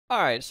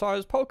Alright, so I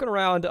was poking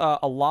around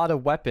a lot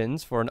of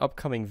weapons for an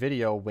upcoming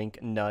video,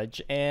 wink nudge,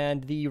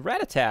 and the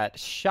Ratatat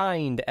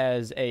shined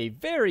as a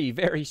very,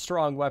 very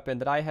strong weapon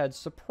that I had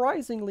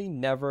surprisingly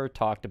never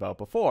talked about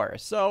before.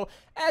 So,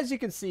 as you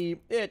can see,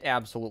 it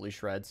absolutely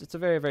shreds. It's a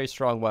very, very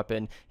strong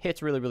weapon,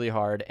 hits really, really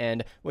hard,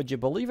 and would you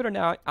believe it or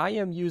not, I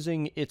am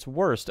using its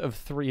worst of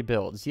 3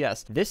 builds.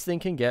 Yes, this thing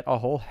can get a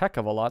whole heck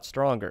of a lot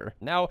stronger.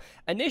 Now,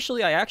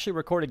 initially I actually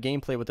recorded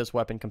gameplay with this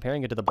weapon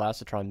comparing it to the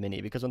Blastotron Mini,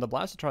 because when the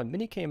Blastotron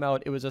Mini came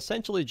out, it was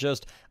essentially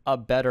just a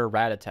better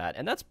Ratatat,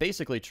 and that's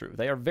basically true.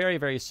 They are very,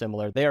 very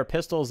similar. They are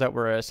pistols that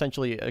were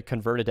essentially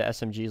converted to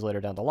SMGs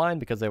later down the line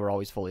because they were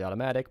always fully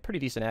automatic, pretty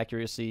decent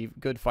accuracy,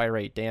 good fire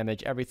rate,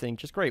 damage, everything,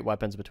 just great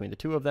weapons between the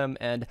two of them,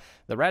 and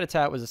the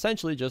Ratatat was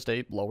essentially just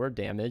a lower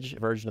damage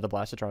version of the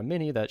Blastotron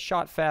Mini that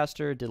shot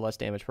faster, did less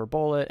damage per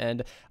bullet,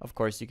 and of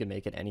course you can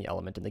make it any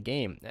element in the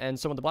game. And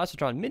so when the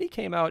Blastotron Mini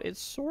came out, it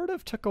sort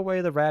of took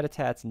away the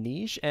Ratatat's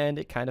niche, and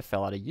it kind of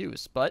fell out of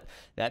use. But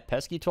that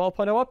pesky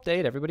 12.0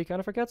 update, everybody kind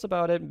of forgets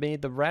about it,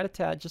 made the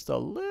Ratatat just a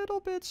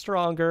little bit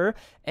stronger,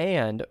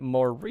 and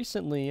more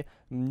recently,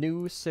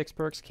 new 6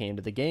 perks came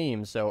to the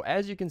game. So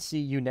as you can see,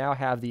 you now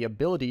have the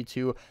ability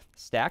to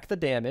stack the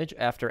damage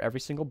after every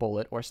single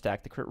bullet or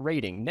stack the crit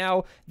rating.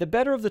 Now, the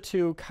better of the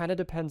two kind of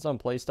depends on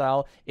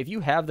playstyle. If you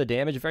have the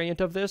damage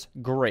variant of this,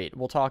 great.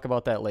 We'll talk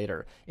about that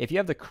later. If you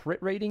have the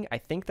crit rating, I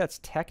think that's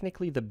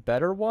technically the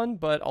better one,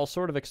 but I'll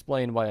sort of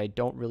explain why I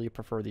don't really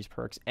prefer these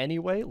perks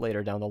anyway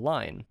later down the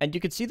line. And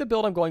you can see the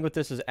build I'm going with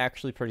this is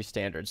actually pretty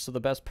standard. So the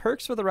best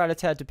perks for the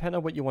Ratatat depend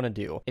on what you want to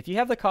do. If you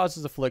have the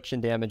causes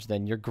affliction damage,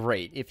 then you're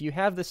great. If you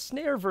have the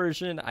snare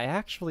version, I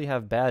actually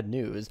have bad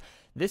news.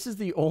 This is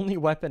the only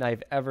weapon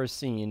I've ever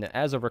seen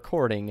as a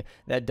recording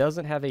that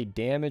doesn't have a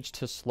damage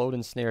to slowed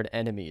and snared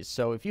enemies.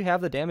 So if you have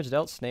the damage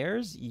dealt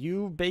snares,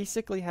 you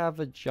basically have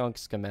a junk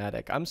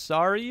schematic. I'm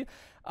sorry,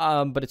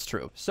 but it's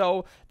true.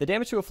 So the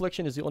damage to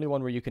affliction is the only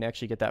one where you can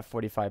actually get that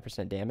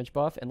 45% damage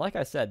buff. And like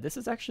I said, this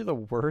is actually the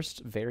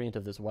worst variant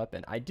of this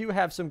weapon. I do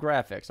have some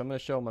graphics. I'm going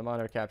to show my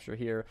monitor capture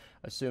here,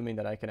 assuming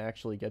that I can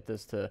actually get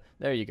this to,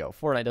 there you go.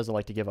 Fortnite doesn't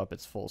like to give up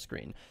its full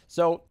screen.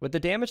 So with the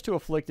damage to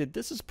afflicted,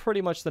 this is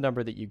pretty much the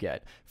number that you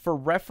get. For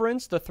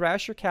reference, the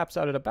Thrasher caps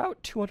out at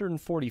about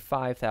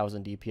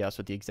 245,000 DPS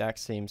with the exact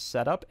same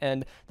setup,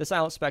 and the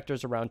Silent Spectre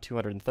is around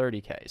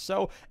 230k.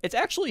 So it's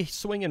actually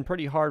swinging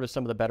pretty hard with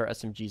some of the better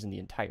SMGs in the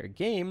entire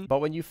game, but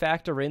when you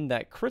factor in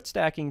that crit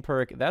stacking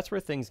perk, that's where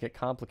things get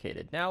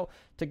complicated. Now,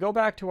 to go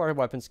back to our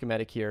weapon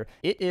schematic here,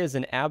 it is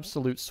an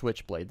absolute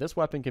switchblade. This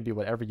weapon can be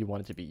whatever you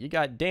want it to be. You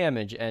got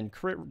damage and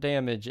crit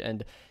damage,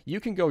 and you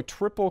can go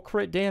triple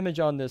crit damage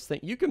on this thing.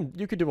 You can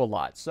do a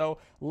lot. So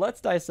let's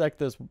dissect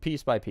this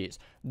piece by piece.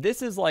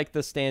 This is like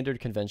the standard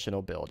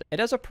conventional build. It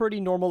has a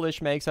pretty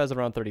normal-ish mag size of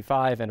around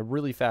 35 and a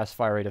really fast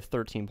fire rate of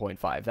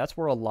 13.5. That's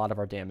where a lot of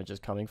our damage is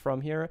coming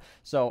from here.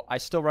 So I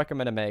still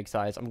recommend a mag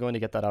size. I'm going to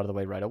get that out of the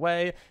way right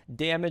away.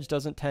 Damage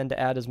doesn't tend to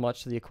add as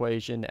much to the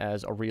equation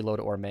as a reload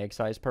or a mag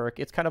size perk.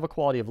 It's kind of a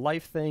quality of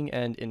life thing,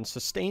 and in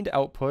sustained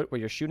output where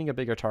you're shooting a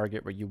bigger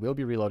target where you will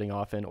be reloading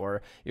often,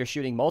 or you're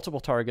shooting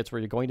multiple targets where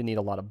you're going to need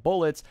a lot of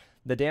bullets,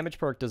 the damage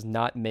perk does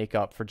not make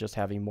up for just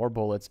having more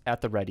bullets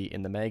at the ready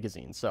in the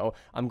magazine. So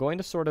I'm going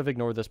to sort of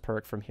ignore this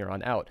perk from here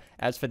on out.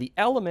 As for the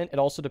element, it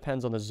also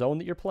depends on the zone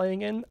that you're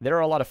playing in. There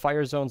are a lot of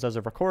fire zones as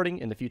of recording.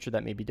 In the future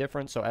that may be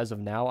different, so as of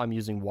now I'm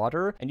using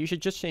water, and you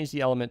should just change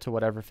the element to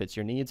whatever fits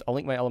your needs. I'll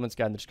link my elements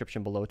guide in the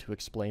description below to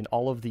explain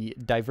all of the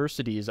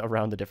diversities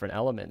around the different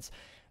elements.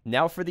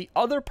 Now for the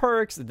other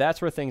perks,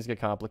 that's where things get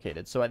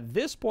complicated. So at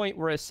this point,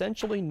 we're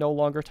essentially no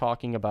longer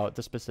talking about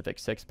the specific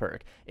 6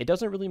 perk. It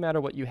doesn't really matter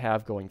what you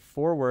have going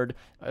forward,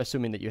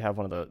 assuming that you have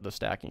one of the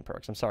stacking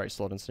perks. I'm sorry,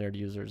 slowed and snared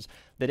users.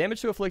 The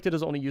damage to afflicted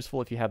is only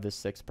useful if you have this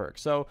 6 perk.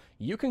 So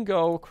you can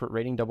go crit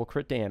rating double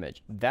crit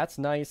damage. That's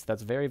nice.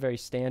 That's very, very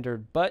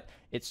standard, but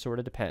it sort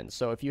of depends.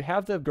 So if you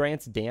have the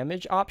grants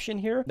damage option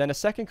here, then a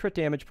second crit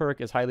damage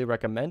perk is highly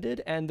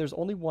recommended, and there's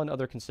only one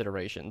other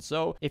consideration.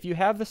 So if you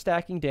have the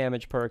stacking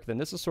damage perk, then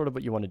this is sort of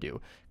what you want to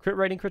do. Crit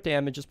rating, crit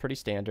damage is pretty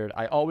standard.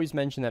 I always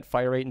mention that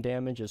fire rate and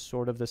damage is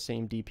sort of the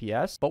same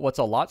DPS, but what's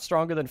a lot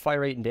stronger than fire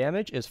rate and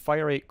damage is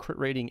fire rate, crit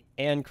rating,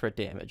 and crit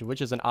damage,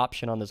 which is an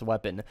option on this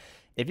weapon.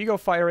 If you go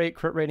fire rate,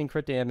 crit rating,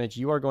 crit damage,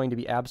 you are going to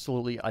be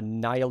absolutely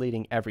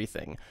annihilating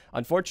everything.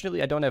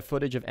 Unfortunately, I don't have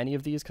footage of any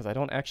of these because I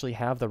don't actually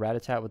have the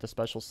Ratatat with the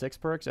special 6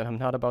 perks, and I'm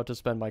not about to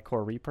spend my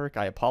core reperk.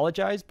 I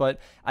apologize, but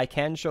I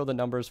can show the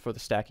numbers for the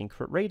stacking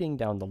crit rating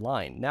down the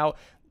line. Now,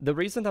 the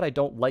reason that I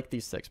don't like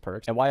these 6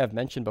 perks, and why I've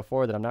mentioned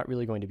before that I'm not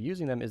really going to be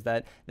using them, is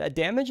that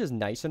damage is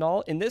nice and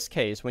all. In this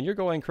case, when you're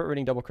going crit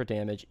rating double crit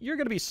damage, you're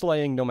going to be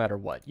slaying no matter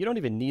what. You don't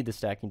even need the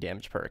stacking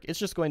damage perk. It's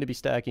just going to be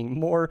stacking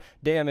more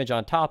damage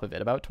on top of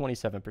it, about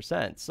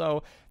 27%.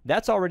 So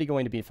that's already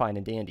going to be fine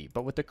and dandy.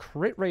 But with the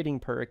crit rating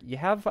perk, you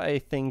have a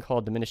thing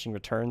called diminishing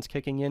returns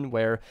kicking in,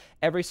 where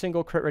every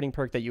single crit rating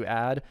perk that you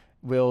add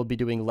will be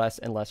doing less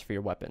and less for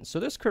your weapons. So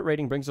this crit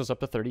rating brings us up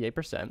to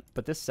 38%,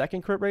 but this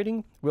second crit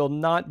rating will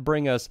not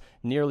bring us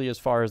nearly as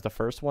far as the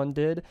first one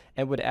did,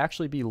 and would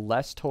actually be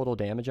less total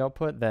damage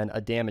output than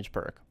a damage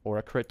perk or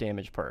a crit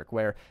damage perk,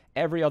 where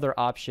every other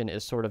option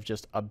is sort of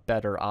just a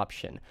better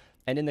option.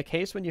 And in the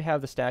case when you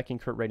have the stacking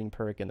crit rating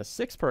perk in the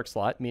 6th perk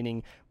slot,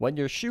 meaning when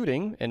you're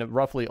shooting in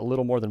roughly a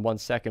little more than 1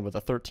 second with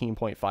a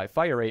 13.5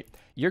 fire rate,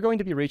 you're going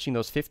to be reaching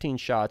those 15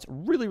 shots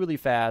really, really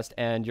fast,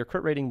 and your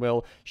crit rating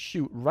will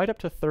shoot right up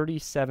to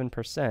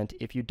 37%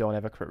 if you don't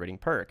have a crit rating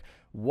perk.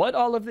 What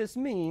all of this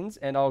means,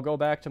 and I'll go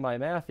back to my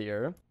math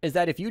here, is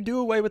that if you do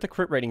away with the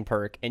crit rating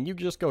perk and you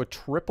just go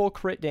triple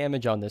crit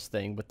damage on this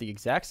thing with the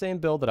exact same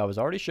build that I was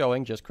already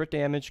showing, just crit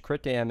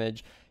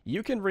damage,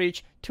 you can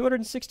reach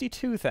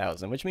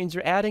 262,000, which means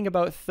you're adding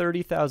about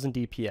 30,000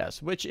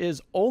 DPS, which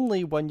is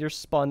only when you're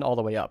spun all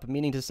the way up,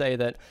 meaning to say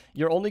that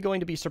you're only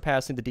going to be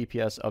surpassing the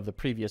DPS of the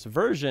previous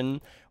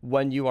version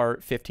when you are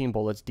 15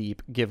 bullets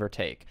deep, give or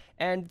take.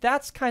 And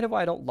that's kind of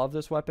why I don't love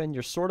this weapon.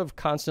 You're sort of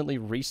constantly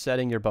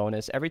resetting your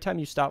bonus. Every time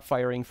you stop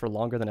firing for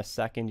longer than a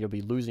second, you'll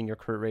be losing your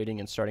crit rating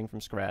and starting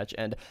from scratch.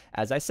 And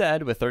as I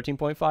said, with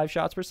 13.5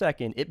 shots per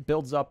second, it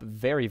builds up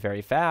very,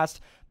 very fast,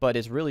 but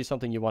is really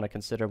something you want to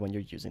consider when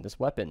you're using this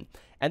weapon.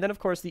 And then, of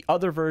course, the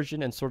other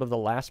version and sort of the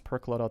last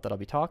perk loadout that I'll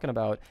be talking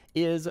about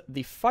is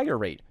the fire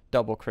rate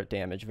double crit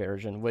damage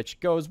version, which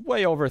goes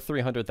way over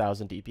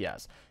 300,000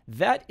 DPS.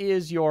 That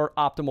is your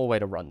optimal way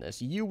to run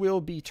this. You will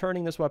be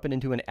turning this weapon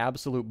into an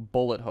absolute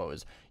bullet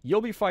hose.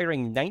 You'll be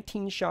firing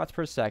 19 shots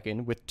per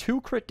second with 2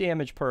 crit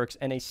damage perks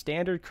and a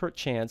standard crit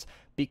chance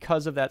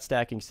because of that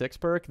stacking 6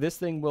 perk. This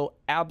thing will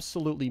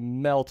absolutely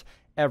melt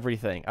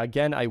everything.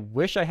 Again, I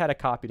wish I had a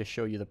copy to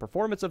show you the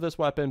performance of this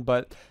weapon,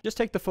 but just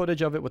take the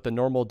footage of it with the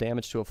normal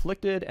damage to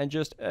afflicted and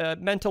just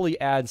mentally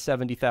add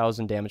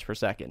 70,000 damage per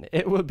second.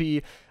 It would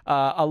be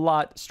a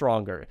lot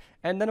stronger.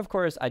 And then, of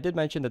course, I did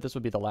mention that this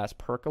would be the last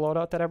perk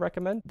loadout that I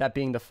recommend, that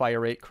being the fire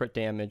rate, crit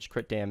damage,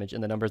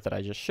 and the numbers that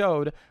I just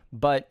showed.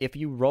 But if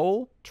you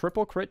roll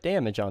triple crit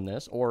damage on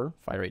this, or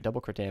fire rate double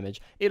crit damage,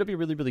 it'll be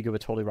really, really good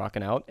with Totally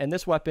Rockin' Out. And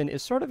this weapon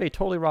is sort of a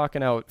Totally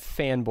Rockin' Out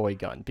fanboy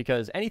gun,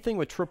 because anything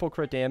with triple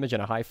crit damage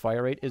and a high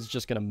fire rate is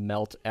just going to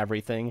melt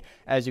everything.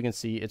 As you can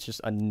see, it's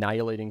just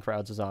annihilating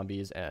crowds of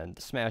zombies, and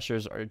the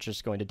smashers are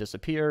just going to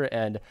disappear.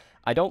 And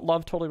I don't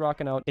love Totally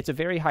Rockin' Out. It's a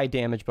very high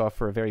damage buff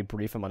for a very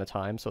brief amount of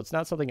time, so it's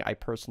not something I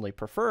personally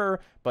prefer,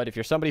 but if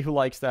you're somebody who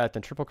likes that,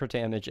 then triple crit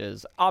damage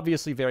is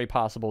obviously very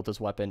possible with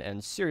this weapon,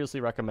 and seriously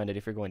recommended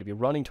if you're going to be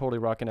running Totally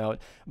Rockin' Out.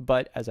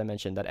 But as I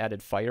mentioned, that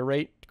added fire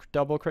rate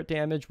double crit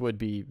damage would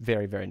be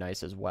very, very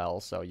nice as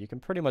well, so you can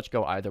pretty much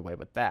go either way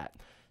with that.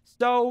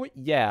 So,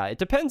 yeah, it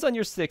depends on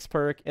your 6th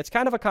perk. It's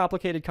kind of a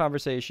complicated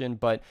conversation,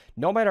 but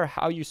no matter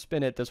how you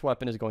spin it, this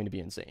weapon is going to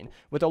be insane.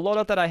 With the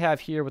loadout that I have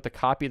here, with the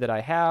copy that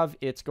I have,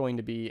 it's going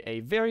to be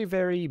a very,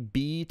 very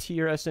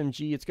B-tier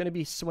SMG. It's going to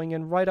be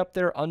swinging right up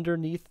there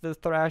underneath the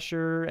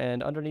Thrasher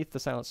and underneath the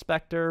Silent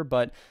Spectre,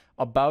 but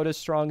about as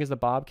strong as the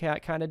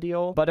Bobcat kind of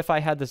deal. But if I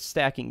had the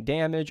stacking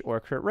damage or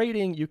crit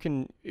rating, you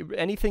can,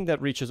 anything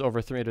that reaches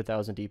over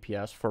 300,000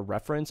 DPS for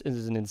reference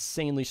is an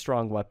insanely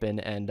strong weapon,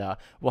 and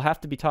we'll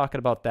have to be talking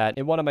about that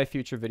in one of my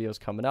future videos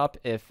coming up.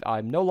 If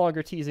I'm no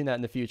longer teasing that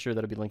in the future,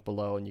 that'll be linked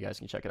below, and you guys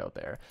can check it out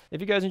there.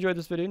 If you guys enjoyed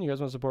this video and you guys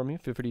want to support me,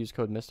 feel free to use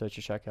code Mista at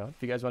your checkout.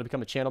 If you guys want to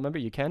become a channel member,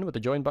 you can with the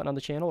join button on the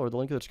channel or the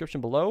link in the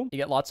description below. You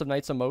get lots of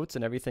nice emotes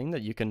and everything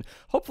that you can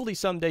hopefully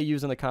someday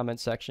use in the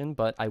comment section,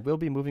 but I will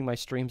be moving my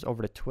streams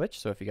over to Twitch,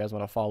 so if you guys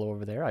want to follow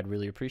over there, I'd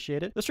really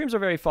appreciate it. The streams are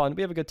very fun.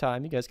 We have a good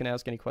time. You guys can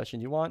ask any question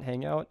you want,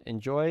 hang out,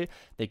 enjoy.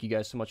 Thank you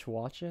guys so much for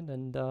watching,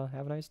 and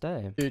have a nice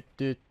day.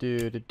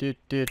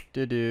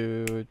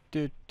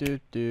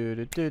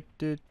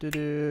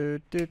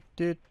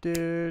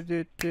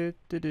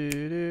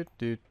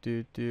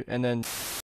 And then